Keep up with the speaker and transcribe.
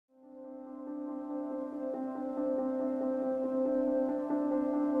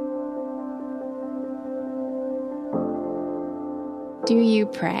Do You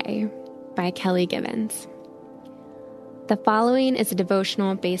Pray by Kelly Givens. The following is a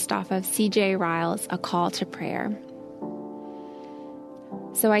devotional based off of C.J. Ryle's A Call to Prayer.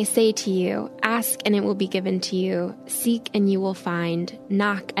 So I say to you, ask and it will be given to you, seek and you will find,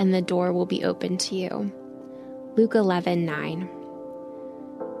 knock and the door will be opened to you. Luke 11:9.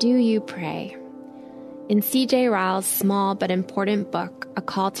 Do you pray? In C.J. Ryle's small but important book, A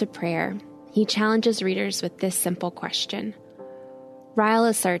Call to Prayer, he challenges readers with this simple question. Ryle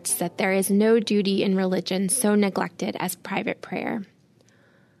asserts that there is no duty in religion so neglected as private prayer.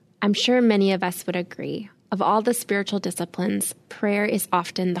 I'm sure many of us would agree. Of all the spiritual disciplines, prayer is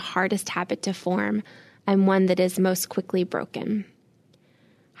often the hardest habit to form and one that is most quickly broken.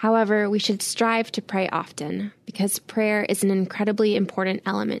 However, we should strive to pray often because prayer is an incredibly important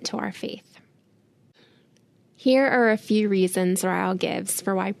element to our faith. Here are a few reasons Ryle gives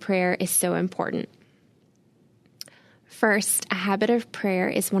for why prayer is so important. First, a habit of prayer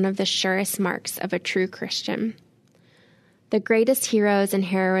is one of the surest marks of a true Christian. The greatest heroes and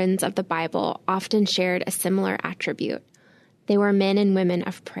heroines of the Bible often shared a similar attribute. They were men and women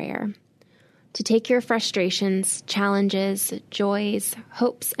of prayer. To take your frustrations, challenges, joys,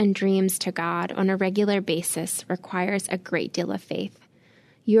 hopes, and dreams to God on a regular basis requires a great deal of faith.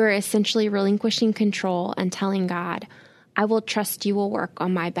 You are essentially relinquishing control and telling God, I will trust you will work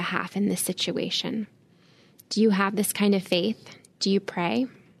on my behalf in this situation. Do you have this kind of faith? Do you pray?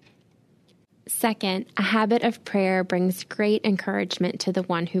 Second, a habit of prayer brings great encouragement to the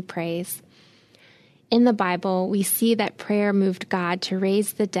one who prays. In the Bible, we see that prayer moved God to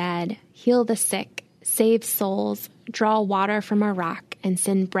raise the dead, heal the sick, save souls, draw water from a rock, and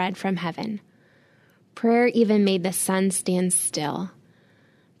send bread from heaven. Prayer even made the sun stand still.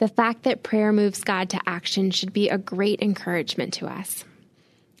 The fact that prayer moves God to action should be a great encouragement to us.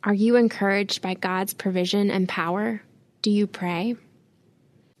 Are you encouraged by God's provision and power? Do you pray?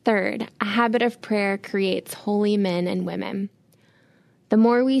 Third, a habit of prayer creates holy men and women. The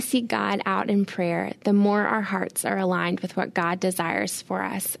more we seek God out in prayer, the more our hearts are aligned with what God desires for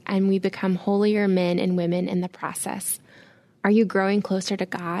us, and we become holier men and women in the process. Are you growing closer to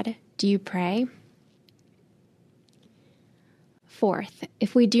God? Do you pray? Fourth,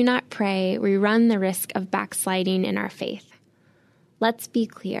 if we do not pray, we run the risk of backsliding in our faith. Let's be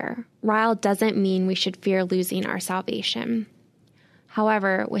clear, Ryle doesn't mean we should fear losing our salvation.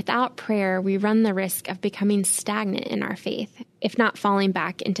 However, without prayer, we run the risk of becoming stagnant in our faith, if not falling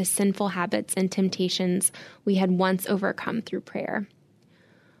back into sinful habits and temptations we had once overcome through prayer.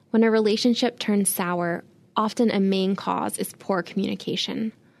 When a relationship turns sour, often a main cause is poor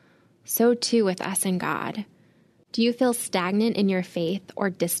communication. So too with us and God. Do you feel stagnant in your faith or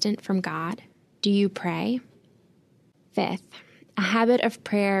distant from God? Do you pray? Fifth, a habit of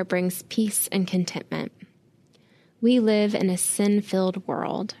prayer brings peace and contentment. We live in a sin-filled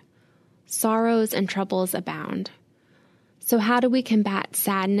world. Sorrows and troubles abound. So how do we combat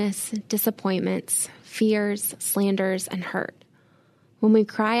sadness, disappointments, fears, slanders, and hurt? When we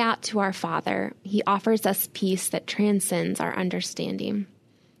cry out to our Father, He offers us peace that transcends our understanding.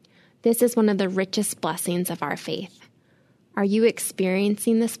 This is one of the richest blessings of our faith. Are you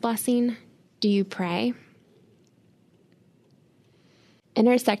experiencing this blessing? Do you pray?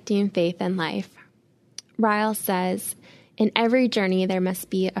 Intersecting faith and life. Ryle says, in every journey there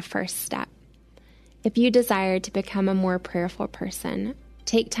must be a first step. If you desire to become a more prayerful person,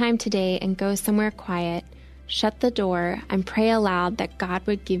 take time today and go somewhere quiet, shut the door, and pray aloud that God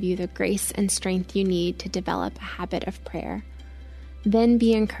would give you the grace and strength you need to develop a habit of prayer. Then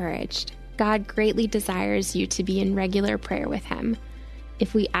be encouraged. God greatly desires you to be in regular prayer with Him.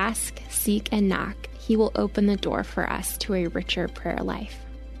 If we ask, seek, and knock, He will open the door for us to a richer prayer life.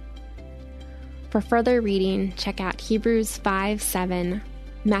 For further reading, check out Hebrews 5:7,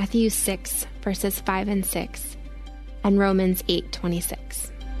 Matthew 6, verses 5 and 6, and Romans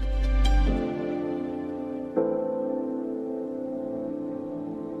 8:26.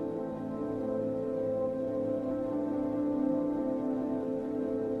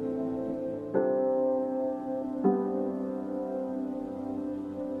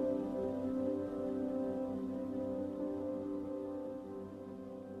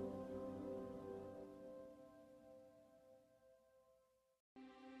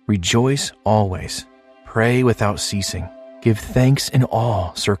 Rejoice always. Pray without ceasing. Give thanks in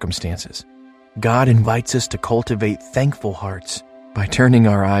all circumstances. God invites us to cultivate thankful hearts by turning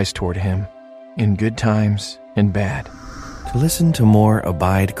our eyes toward Him in good times and bad. To listen to more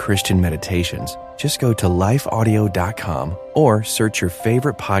Abide Christian Meditations, just go to lifeaudio.com or search your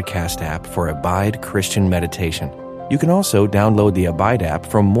favorite podcast app for Abide Christian Meditation. You can also download the Abide app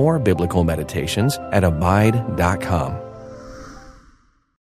for more biblical meditations at abide.com.